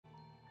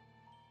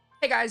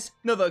Hey guys,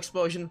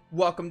 Novaexplosion.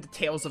 Welcome to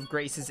Tales of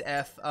Grace's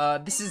F.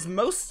 This is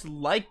most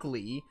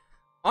likely,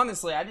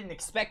 honestly, I didn't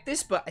expect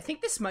this, but I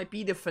think this might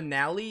be the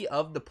finale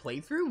of the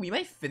playthrough. We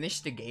might finish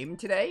the game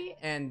today,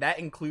 and that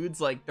includes,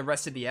 like, the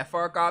rest of the F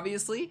arc,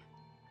 obviously.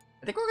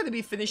 I think we're going to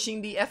be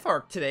finishing the F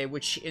arc today,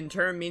 which in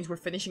turn means we're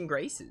finishing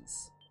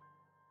Grace's.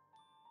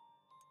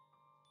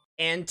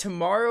 And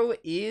tomorrow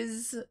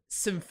is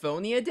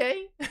Symphonia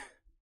Day,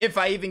 if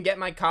I even get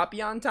my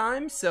copy on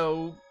time,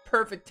 so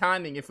perfect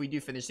timing if we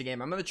do finish the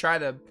game. I'm gonna try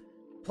to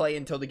play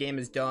until the game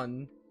is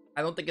done.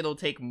 I don't think it'll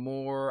take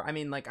more, I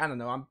mean, like, I don't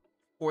know, I'm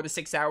 4 to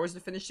 6 hours to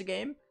finish the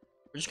game.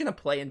 We're just gonna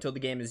play until the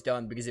game is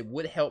done because it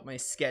would help my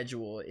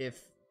schedule if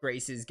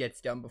Grace's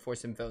gets done before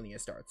Symphonia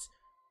starts.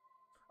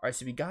 Alright,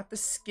 so we got the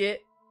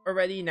skit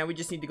already. Now we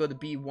just need to go to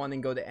B1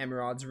 and go to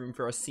Emerod's room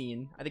for a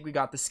scene. I think we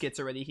got the skits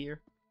already here.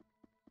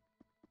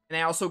 And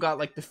I also got,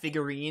 like, the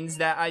figurines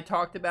that I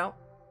talked about.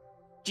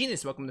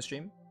 Genus, welcome to the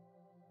stream.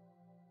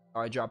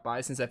 I dropped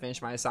by since I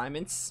finished my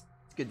assignments.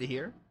 It's good to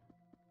hear.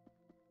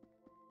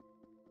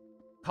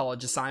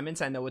 College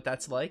assignments, I know what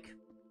that's like.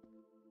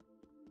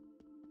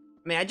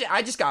 I mean,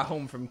 I just got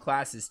home from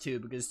classes, too,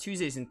 because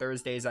Tuesdays and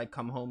Thursdays I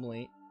come home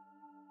late.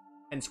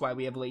 Hence why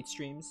we have late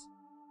streams.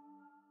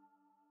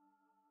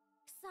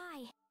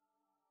 Sigh.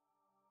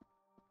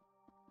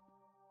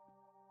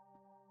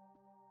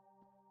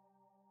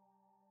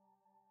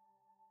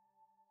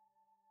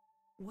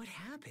 What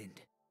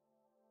happened?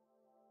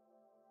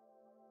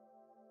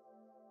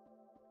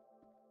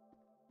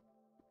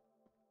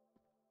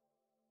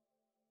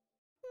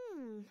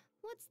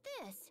 What's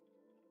this?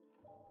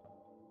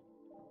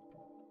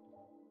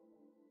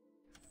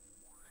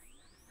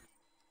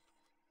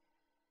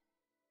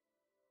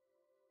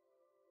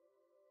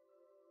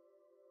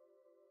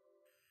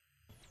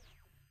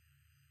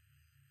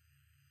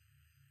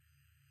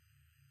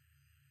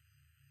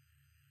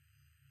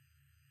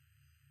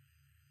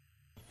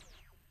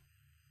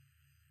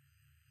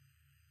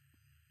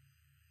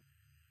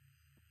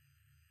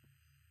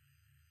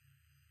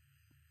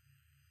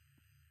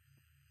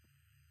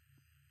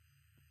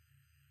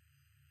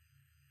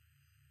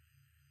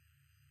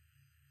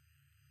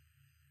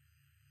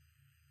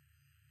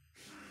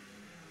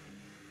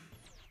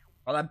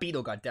 Oh, that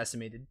beetle got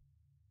decimated.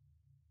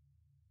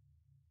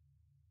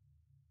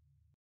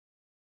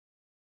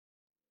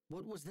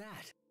 What was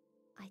that?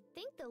 I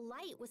think the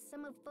light was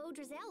some of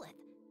Fodra's Elith.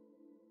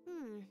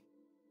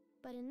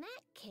 But in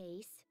that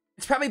case...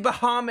 It's probably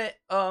Bahamut,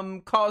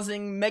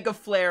 causing Mega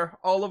Flare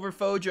all over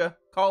Fodra,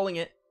 calling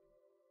it.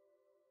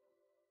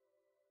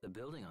 The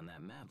building on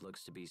that map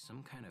looks to be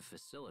some kind of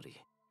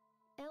facility.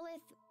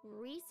 Elith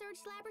Research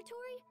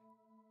Laboratory?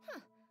 Huh.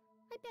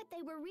 I bet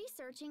they were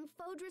researching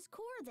Fodra's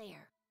core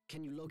there.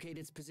 Can you locate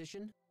its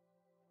position?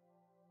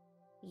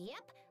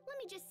 Yep. Let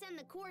me just send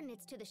the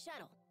coordinates to the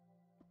shuttle.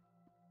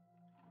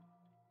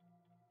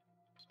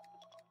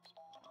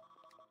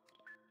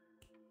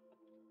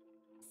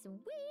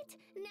 Sweet!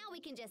 Now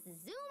we can just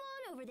zoom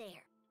on over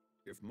there.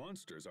 If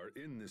monsters are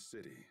in this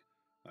city,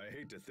 I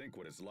hate to think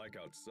what it's like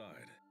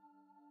outside.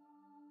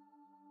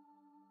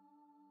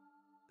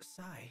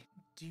 Sai,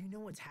 do you know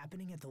what's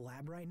happening at the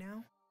lab right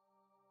now?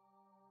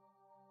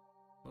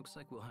 Looks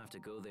like we'll have to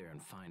go there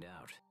and find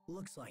out.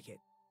 Looks like it.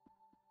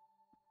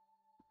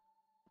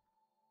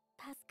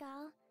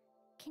 Pascal,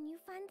 can you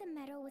find the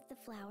meadow with the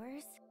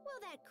flowers? Well,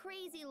 that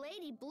crazy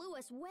lady blew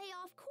us way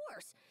off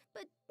course.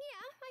 But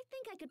yeah, I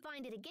think I could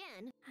find it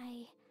again.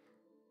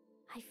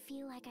 I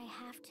feel like I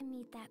have to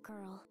meet that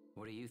girl.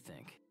 What do you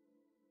think?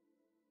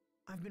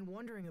 I've been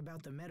wondering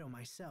about the meadow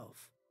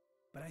myself,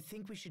 but I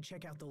think we should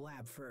check out the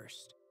lab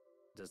first.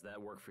 Does that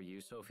work for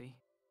you, Sophie?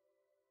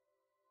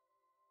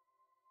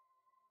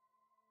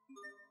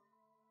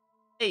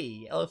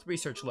 Hey, Elith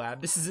Research Lab.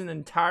 This is an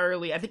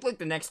entirely... I think, like,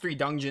 the next 3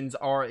 dungeons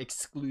are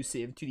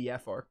exclusive to the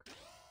F arc.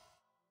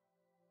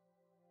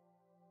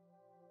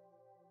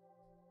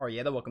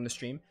 Arietta, welcome to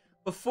stream.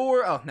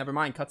 Before... Oh, never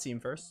mind.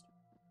 Cutscene first.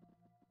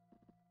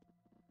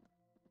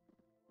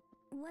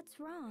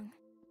 What's wrong?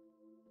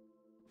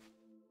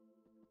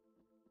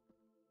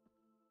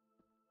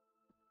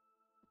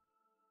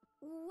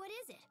 What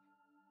is it?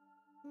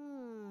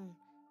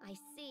 I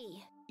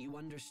see. You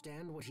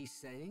understand what he's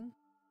saying?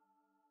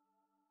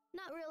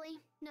 Not really,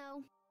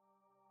 no.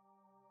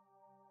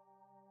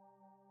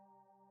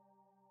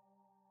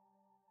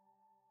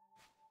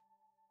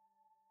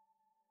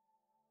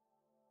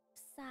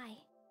 Sai,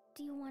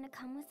 do you want to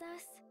come with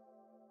us?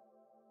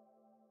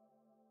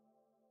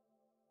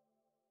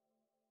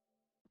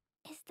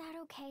 Is that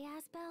okay,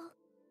 Asbel?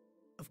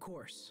 Of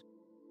course.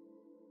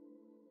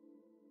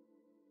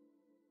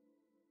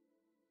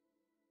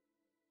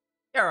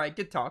 Alright,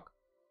 good talk.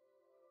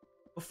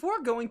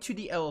 Before going to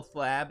the Elith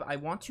Lab, I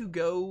want to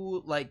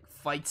go, like,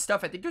 fight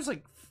stuff. I think there's,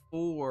 like,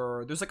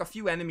 4. There's, like, a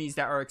few enemies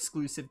that are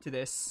exclusive to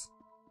this.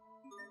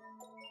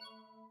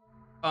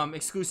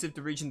 Exclusive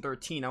to Region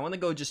 13. I want to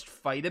go just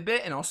fight a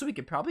bit, and also we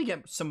could probably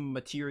get some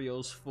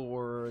materials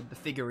for the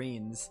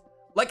figurines.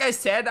 Like I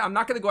said, I'm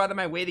not going to go out of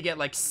my way to get,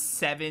 like,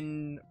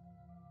 7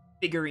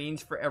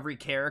 figurines for every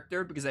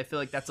character because I feel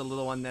like that's a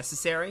little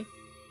unnecessary.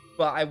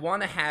 But I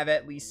want to have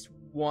at least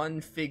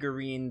one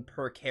figurine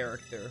per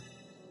character.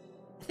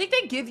 I think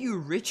they give you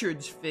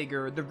Richard's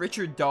figure, the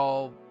Richard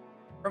doll,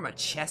 from a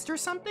chest or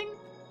something?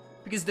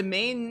 Because the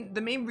main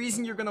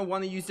reason you're going to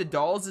want to use the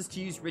dolls is to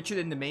use Richard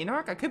in the main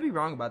arc. I could be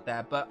wrong about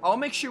that, but I'll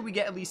make sure we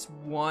get at least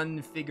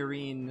one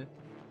figurine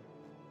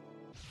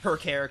per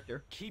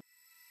character.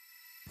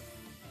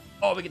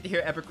 Oh, we get to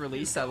hear epic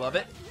release. I love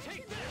it.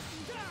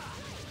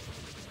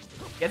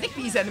 Yeah, I think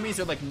these enemies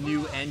are like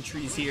new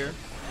entries here.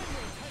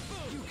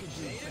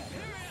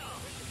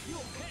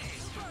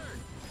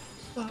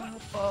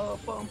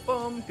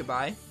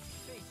 Goodbye.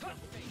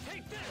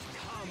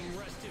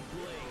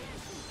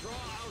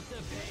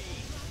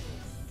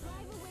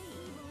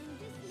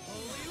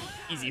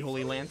 Easy,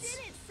 Holy Lance. We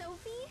did it,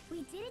 Sophie. We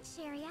did it,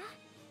 Sharia.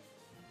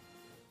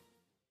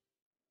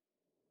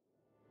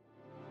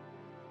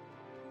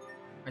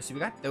 Alright, so we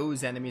got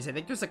those enemies. I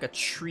think there's like a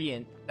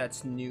treant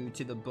that's new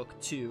to the book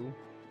too.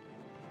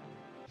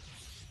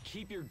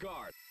 Keep your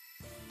guard.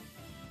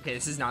 Okay,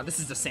 this is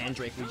the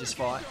Sandrake we just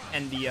fought,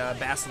 and the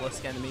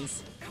Basilisk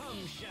enemies.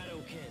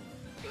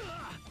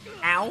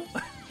 Ow!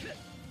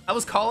 I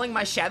was calling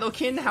my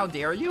Shadowkin, how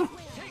dare you?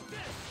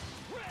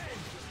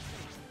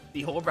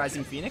 Behold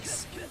Rising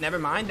Phoenix. Never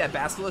mind, that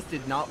Basilisk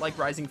did not like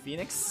Rising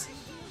Phoenix.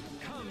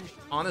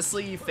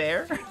 Honestly,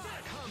 fair.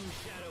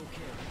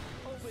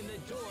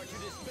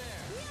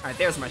 Alright,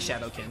 there's my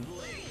Shadowkin.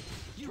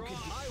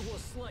 I will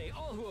slay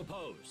all who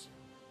oppose.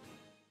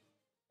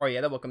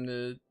 Arietta, welcome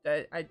to...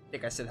 I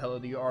think I said hello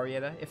to you,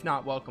 Arietta. If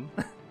not, welcome.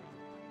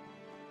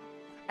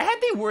 I had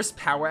the worst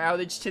power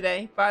outage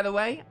today, by the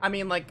way. I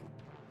mean, like...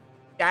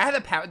 Yeah, I had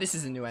a power... This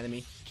is a new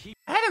enemy.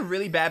 I had a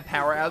really bad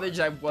power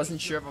outage. I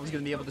wasn't sure if I was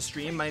going to be able to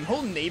stream. My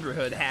whole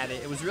neighborhood had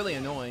it. It was really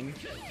annoying.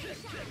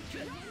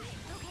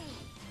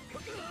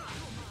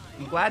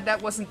 I'm glad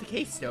that wasn't the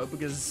case, though,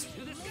 because...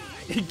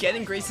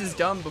 getting Grace's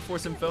done before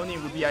Symphonia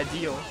would be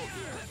ideal.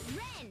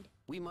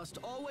 We must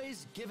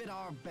always give it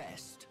our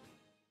best.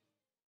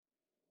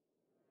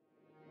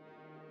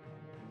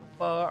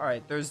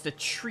 Alright, there's the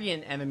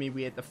treant enemy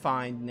we had to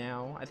find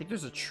now. I think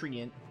there's a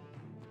treant.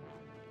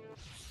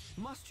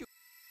 Must you?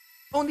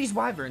 Oh, and these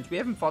wyverns. We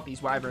haven't fought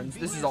these wyverns.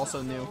 This is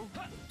also new.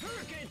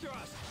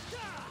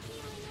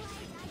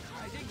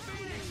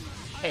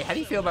 Hey, how do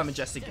you feel about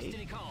Majestic Gate? Do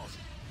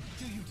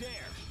you dare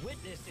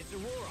witness its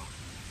aurora?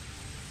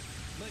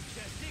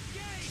 Majestic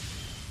Gate!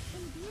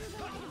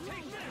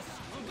 Take this!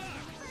 I'm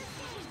back!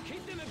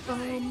 Keep them at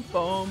bay!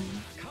 Bum.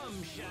 Come,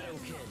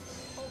 Shadowkin.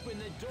 Open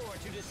the door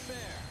to despair.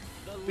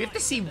 We have to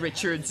see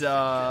Richard's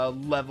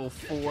level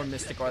 4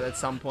 Mystic Art at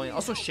some point.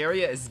 Also,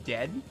 Sharia is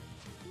dead.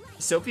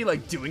 Is Sophie,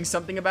 like, doing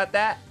something about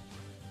that?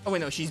 Oh, wait,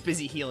 no, she's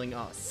busy healing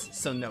us.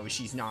 So, no,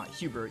 she's not.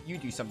 Hubert, you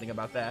do something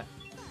about that.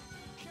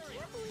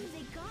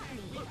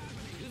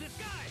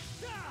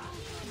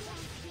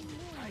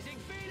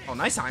 Oh,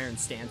 nice iron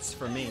stance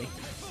for me.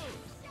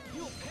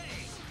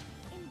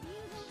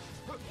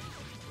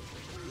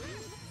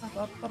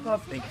 Up.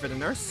 Thank you for the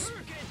nurse.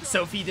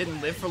 Sophie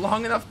didn't live for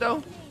long enough,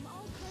 though.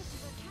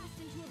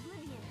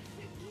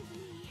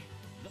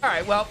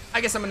 Alright, well,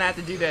 I guess I'm gonna have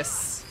to do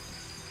this.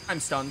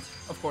 I'm stunned.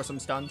 Of course I'm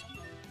stunned.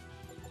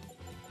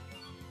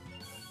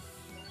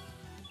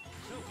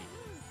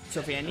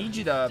 Sophie, I need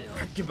you to...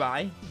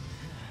 Goodbye.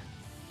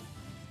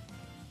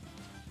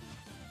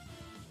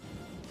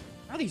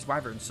 How are these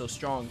wyverns so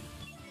strong?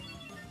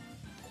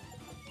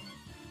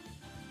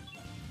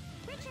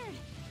 Richard,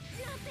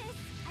 not this.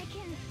 I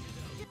can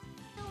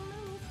still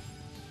move.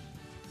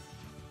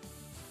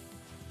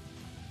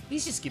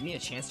 Please just give me a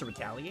chance to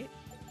retaliate.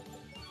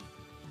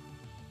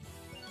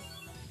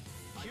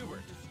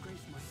 Hubert.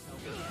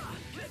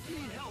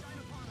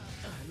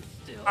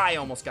 I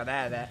almost got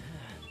out of that.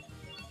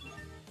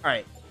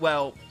 Alright,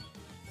 well...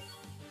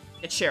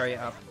 Get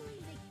Sharia up.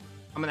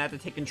 I'm gonna have to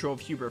take control of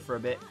Hubert for a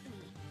bit.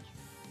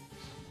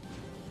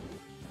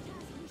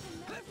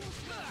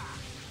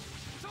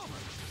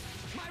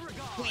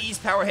 Please,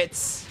 power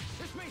hits.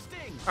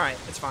 Alright,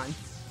 it's fine.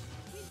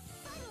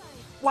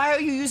 Why are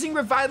you using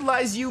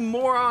Revitalize, you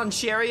moron,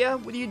 Sharia?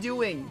 What are you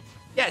doing?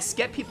 Yes,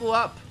 get people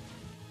up.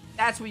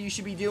 That's what you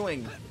should be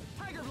doing.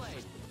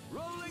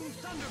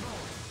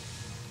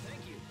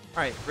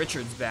 Alright,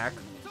 Richard's back.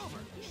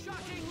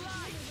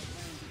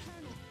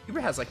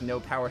 Hubert has like no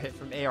power hit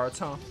from ARs,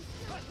 huh?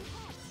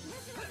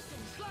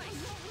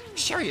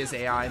 Sharia's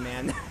AI,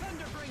 man.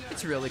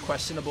 It's really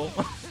questionable.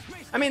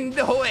 I mean,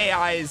 the whole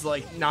AI is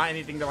like not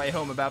anything to write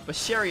home about, but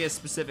Sharia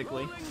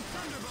specifically.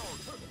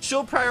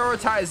 She'll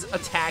prioritize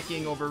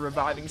attacking over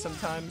reviving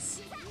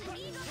sometimes.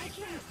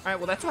 Alright,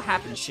 well that's what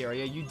happened,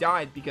 Sharia. You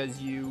died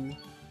because you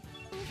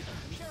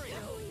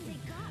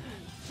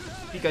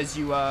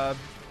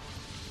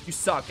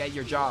suck at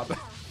your job.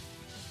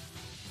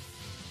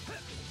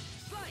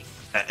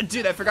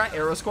 Dude, I forgot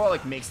Arrow Squall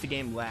like makes the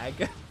game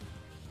lag.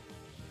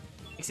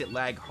 Makes it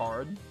lag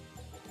hard.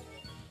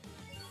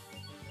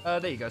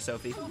 There you go,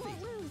 Sophie.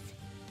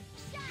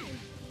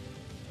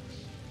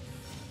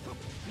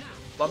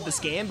 love this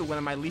game, but one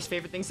of my least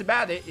favorite things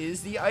about it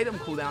is the item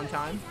cooldown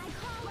time.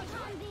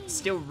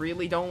 Still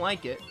really don't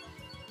like it.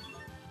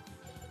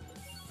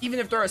 Even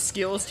if there are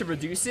skills to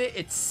reduce it,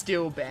 it's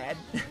still bad.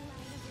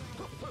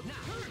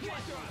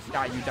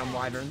 Die, you dumb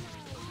wyvern.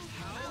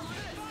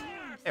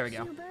 There we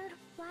go. Hubert,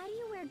 why do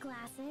you wear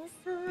glasses?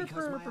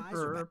 Because my eyes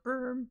are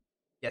bad.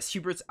 Yes,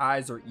 Hubert's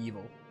eyes are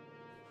evil.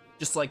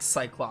 Just like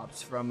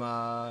Cyclops from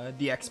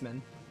the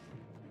X-Men.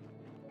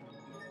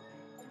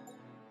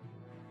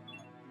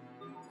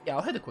 Yeah,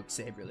 I'll hit a quick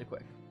save really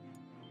quick.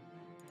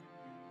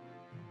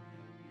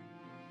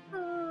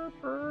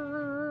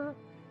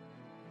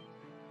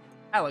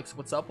 Alex,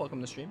 what's up? Welcome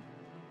to the stream.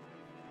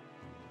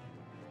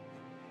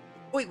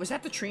 Wait, was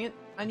that the treant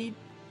I need?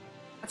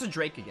 That's a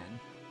Drake again.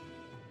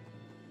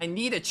 I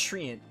need a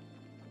treant.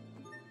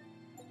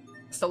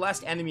 It's the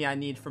last enemy I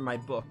need for my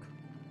book.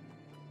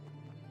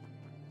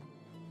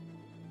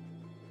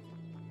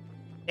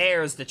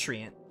 There's the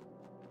treant.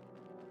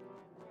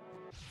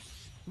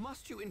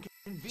 Must you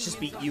Just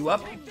beat you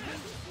up.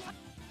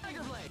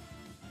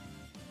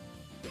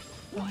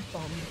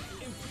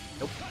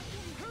 Nope.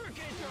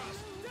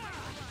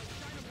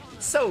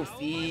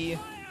 Sophie.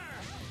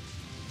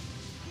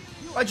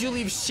 Why'd you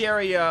leave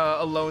Sherry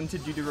alone to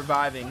do the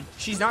reviving?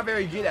 She's not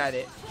very good at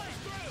it.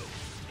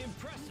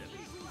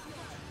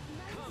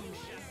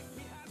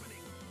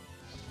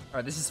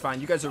 Alright, this is fine.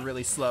 You guys are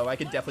really slow. I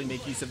could definitely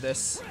make use of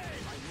this.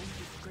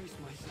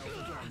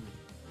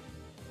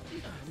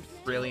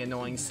 Really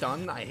annoying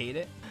stun. I hate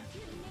it.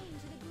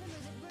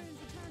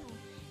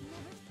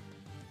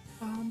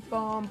 Bum,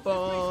 bum,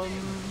 bum.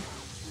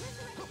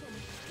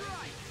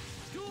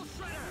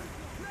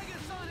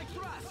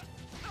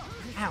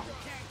 Ow.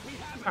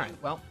 Alright,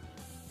 well.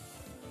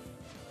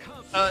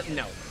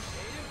 No.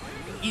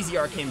 Easy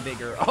arcane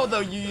vigor. Although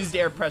you used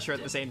air pressure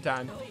at the same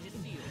time.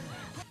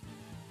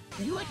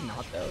 Can you, like,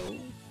 not, though?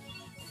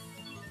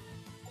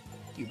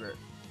 Hubert.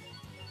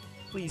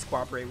 Please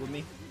cooperate with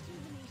me.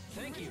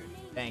 Thank you.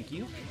 Thank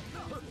you.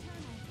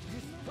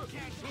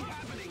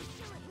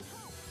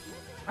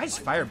 Why is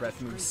Fire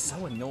Breath move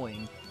so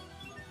annoying?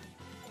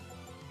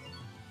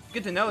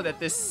 Good to know that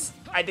this...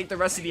 I think the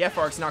rest of the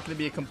F-Arc's not going to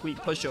be a complete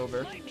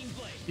pushover.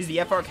 Because the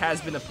F-Arc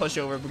has been a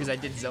pushover because I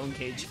did Zone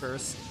Cage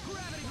first.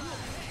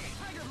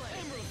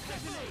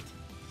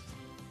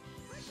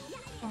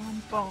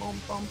 Bum, bum,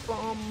 bum,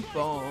 bum,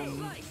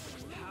 bum.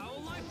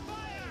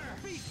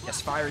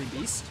 Yes, Fiery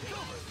Beast.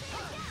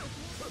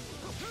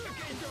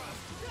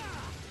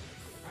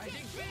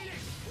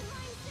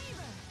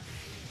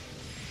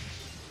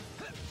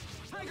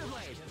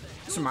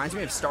 This reminds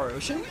me of Star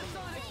Ocean.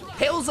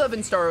 Tales of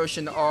and Star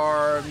Ocean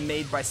are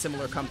made by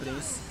similar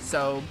companies,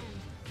 so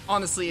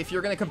honestly, if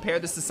you're gonna compare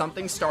this to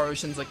something, Star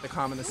Ocean's like the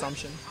common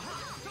assumption.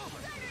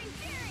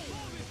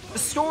 The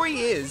story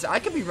is, I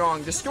could be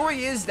wrong, the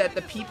story is that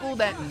the people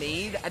that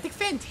made, I think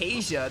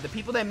Fantasia, the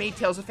people that made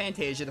Tales of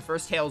Fantasia, the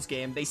first Tales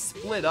game, they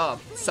split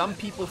up. Some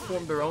people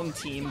formed their own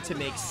team to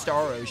make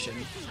Star Ocean.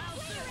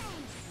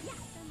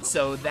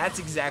 So that's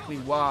exactly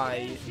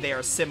why they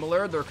are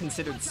similar. They're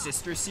considered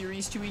sister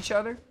series to each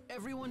other.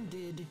 Everyone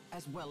did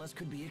as well as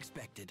could be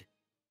expected.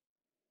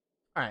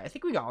 Alright, I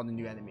think we got all the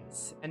new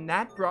enemies. And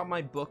that brought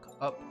my book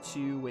up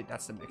to... Wait,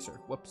 that's the mixer.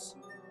 Whoops.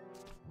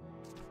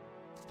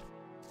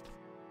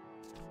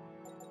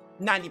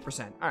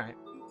 90%. Alright.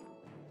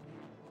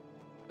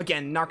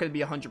 Again, not going to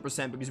be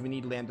 100% because we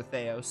need Lambda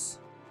Theos.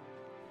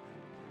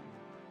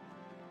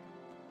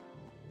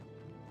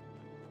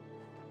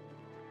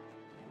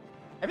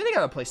 I really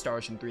gotta play Star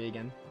Ocean 3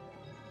 again.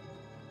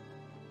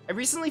 I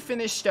recently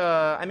finished,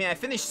 I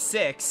finished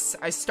 6.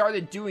 I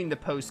started doing the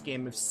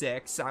post-game of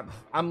 6.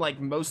 I'm, like,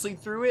 mostly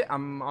through it.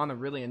 I'm on a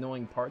really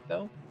annoying part,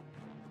 though.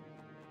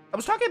 I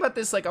was talking about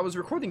this, like, I was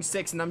recording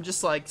 6, and I'm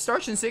just like, Star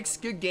Ocean 6,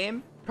 good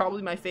game.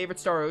 Probably my favorite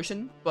Star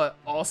Ocean, but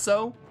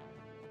also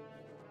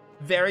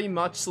very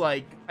much,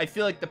 like, I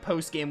feel like the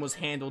post-game was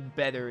handled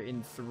better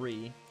in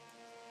 3.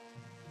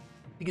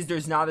 Because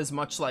there's not as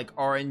much, like,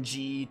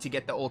 RNG to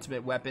get the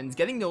ultimate weapons.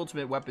 Getting the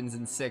ultimate weapons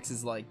in 6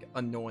 is, like,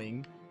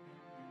 annoying.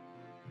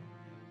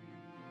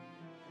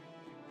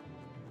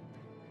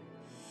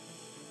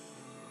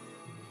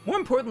 More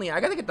importantly,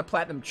 I gotta get the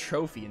Platinum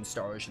Trophy in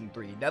Star Ocean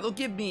 3. That'll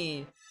give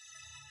me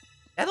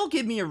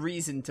a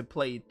reason to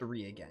play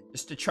 3 again.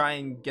 Just to try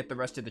and get the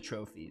rest of the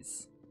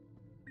trophies.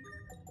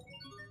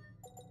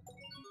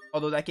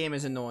 Although that game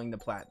is annoying, the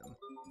Platinum.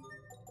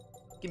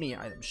 Give me an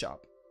item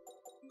shop.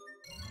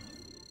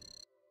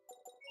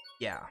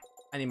 Yeah,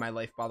 I need my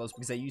life bottles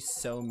because I use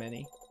so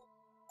many.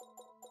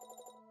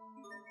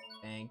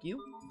 Thank you.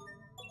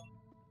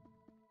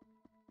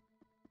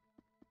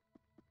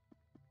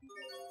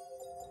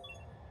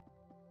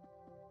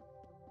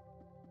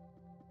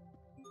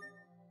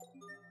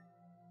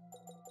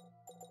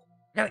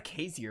 I got a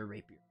Kazir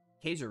Rapier.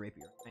 Kazir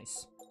Rapier,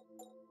 nice.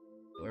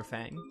 Killer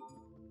Fang.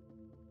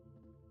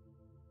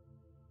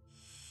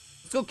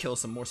 Let's go kill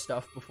some more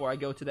stuff before I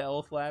go to the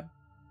Elf Lab.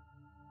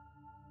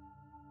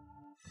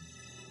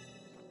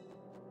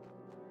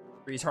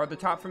 3 is hard to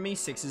top for me.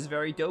 6 is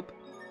very dope.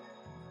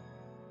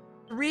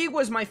 3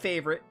 was my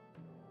favorite.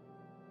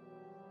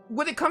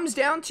 what it comes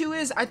down to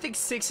is I think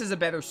 6 is a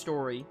better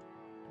story.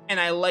 And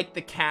I like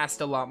the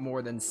cast a lot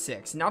more than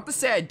 6. Not to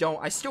say I don't.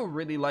 I still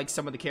really like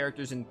some of the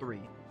characters in 3.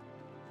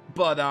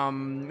 But,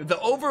 the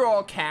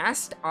overall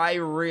cast, I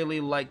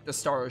really liked the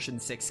Star Ocean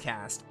 6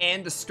 cast.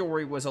 And the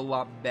story was a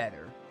lot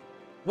better.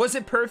 Was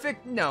it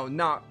perfect? No,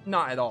 not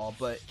at all.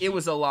 But it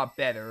was a lot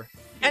better.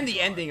 And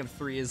the ending of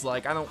 3 is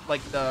like, I don't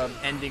like the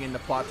ending and the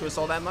plot twist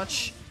all that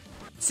much.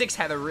 6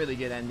 had a really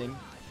good ending.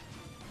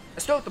 I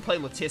still have to play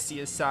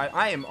Leticia's side.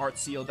 I am art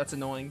sealed. That's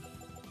annoying.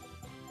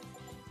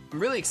 I'm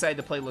really excited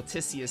to play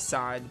Leticia's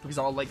side because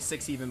I'll like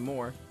 6 even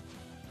more.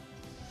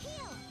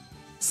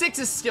 6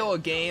 is still a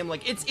game.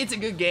 Like, it's a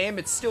good game.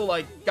 It's still,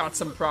 like, got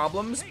some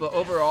problems. But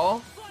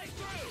overall,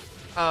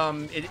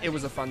 it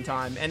was a fun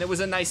time. And it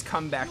was a nice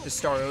comeback to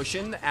Star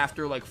Ocean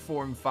after, like,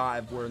 4 and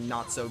 5 were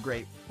not so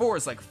great. 4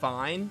 is, like,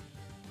 fine.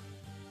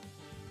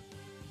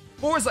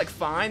 4 is, like,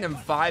 fine. And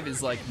 5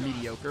 is, like,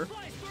 mediocre.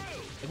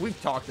 Like,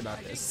 we've talked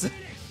about this.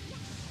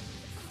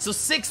 So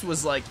 6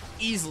 was, like,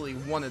 easily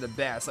one of the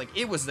best. Like,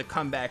 it was the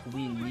comeback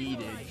we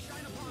needed.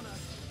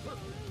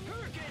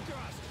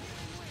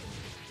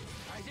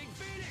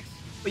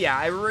 But yeah,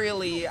 I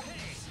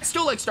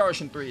still like Star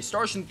Ocean 3.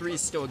 Star Ocean 3 is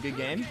still a good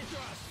game.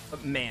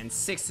 But man,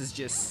 6 is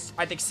just...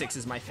 I think 6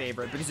 is my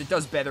favorite because it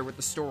does better with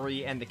the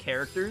story and the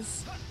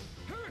characters.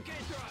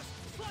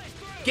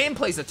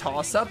 Gameplay's a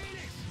toss-up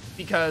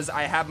because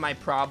I have my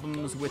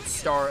problems with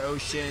Star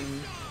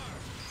Ocean...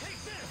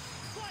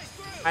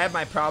 I have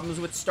my problems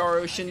with Star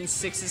Ocean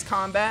 6's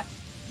combat.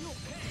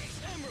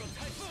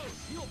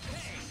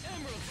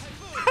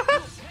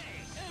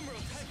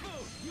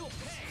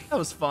 That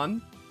was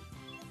fun.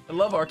 I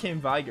love Arcane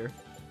Viger.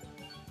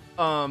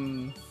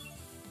 Gameplay's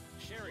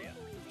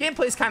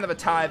kind of a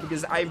tie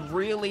because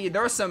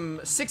there are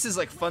some... 6 is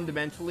like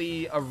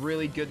fundamentally a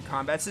really good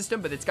combat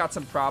system, but it's got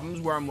some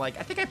problems where I'm like,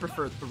 I think I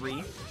prefer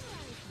 3.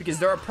 Because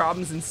there are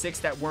problems in 6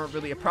 that weren't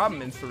really a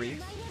problem in 3.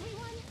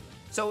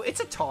 So it's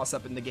a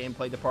toss-up in the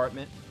gameplay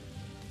department.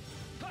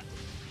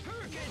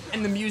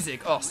 And the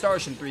music. Oh, Star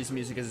Ocean 3's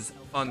music is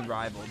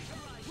unrivaled.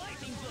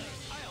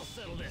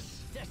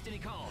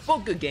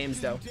 Both good games,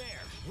 though.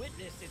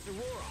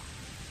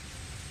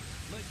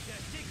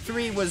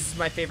 3 was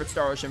my favorite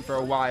Star Ocean for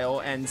a while,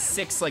 and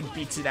 6, like,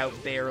 beats it out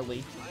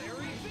barely.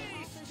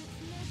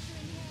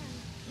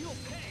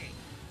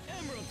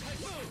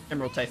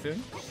 Emerald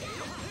Typhoon.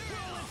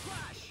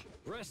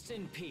 Rest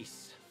in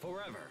peace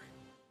forever.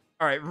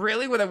 Alright,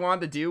 really what I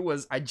wanted to do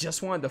was I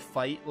just wanted to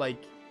fight,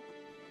 like,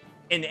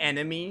 an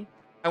enemy.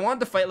 I wanted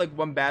to fight, like,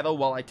 one battle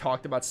while I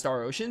talked about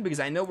Star Ocean, because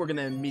I know we're going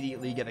to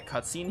immediately get a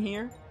cutscene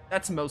here.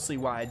 That's mostly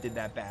why I did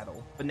that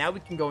battle. But now we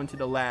can go into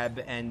the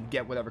lab and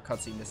get whatever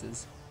cutscene this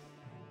is.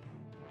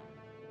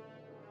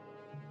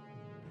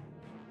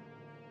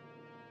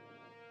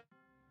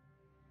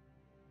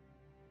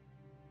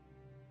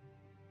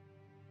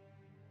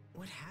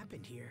 What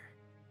happened here?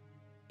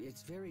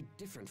 It's very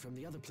different from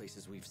the other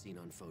places we've seen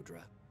on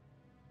Fodra.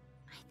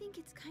 I think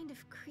it's kind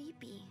of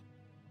creepy.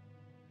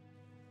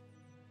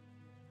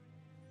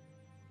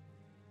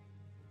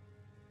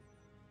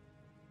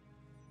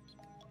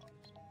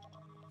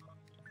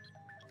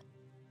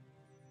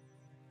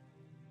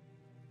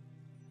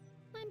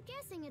 I'm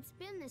guessing it's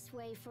been this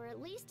way for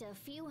at least a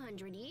few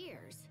hundred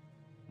years.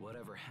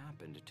 Whatever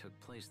happened took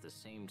place the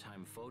same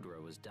time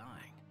Fodra was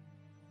dying.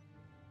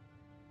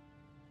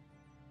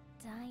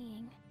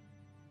 Dying.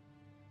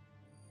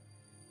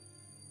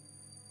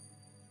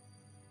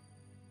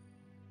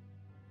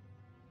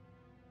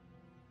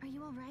 Are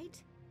you all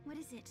right? What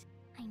is it?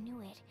 I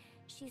knew it.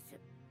 She's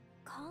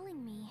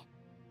calling me.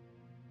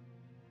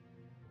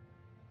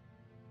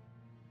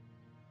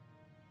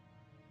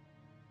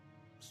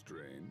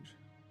 Strange.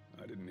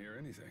 I didn't hear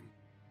anything.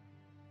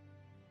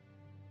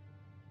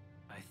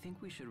 I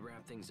think we should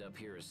wrap things up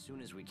here as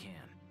soon as we can.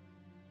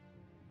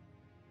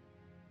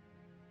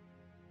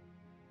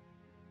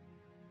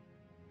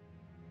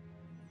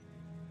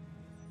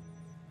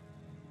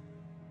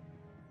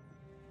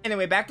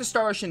 Anyway, back to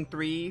Star Ocean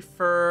 3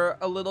 for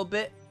a little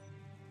bit.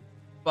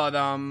 But,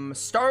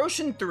 Star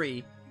Ocean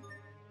 3.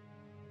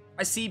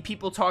 I see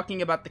people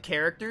talking about the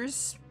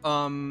characters.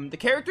 The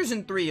characters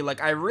in 3,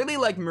 like, I really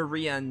like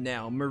Maria and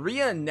Nell.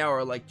 Maria and Nell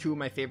are, like, 2 of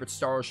my favorite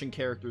Star Ocean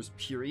characters,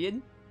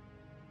 period.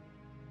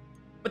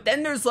 But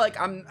then there's, like,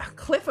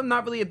 Cliff I'm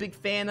not really a big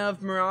fan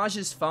of. Mirage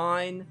is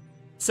fine.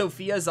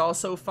 Sophia's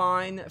also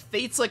fine.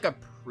 Fate's, like, a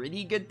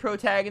pretty good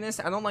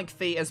protagonist. I don't like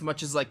Fate as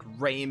much as, like,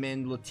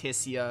 Raymond,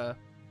 Leticia,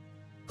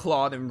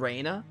 Claude, and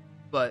Reyna.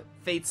 But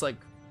Fate's, like,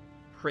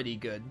 pretty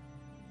good.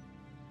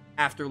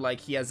 After, like,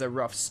 he has a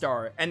rough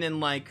start. And then,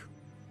 like,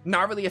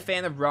 not really a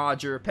fan of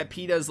Roger.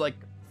 Pepita's, like,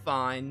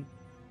 fine.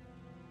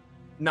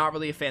 Not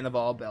really a fan of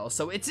Allbell.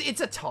 So it's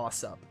a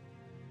toss-up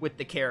with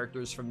the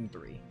characters from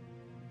 3.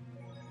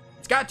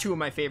 It's got 2 of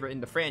my favorite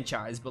in the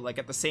franchise, but, like,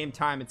 at the same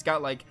time, it's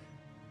got, like,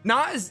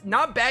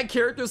 not bad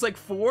characters like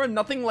 4.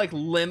 Nothing like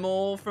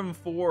Limmel from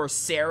 4 or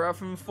Sarah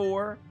from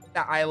 4.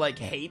 That I, like,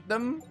 hate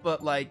them,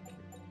 but, like,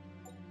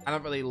 I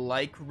don't really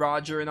like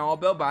Roger and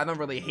Allbell, but I don't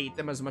really hate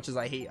them as much as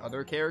I hate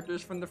other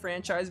characters from the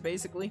franchise,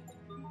 basically.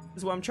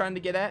 is what I'm trying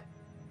to get at.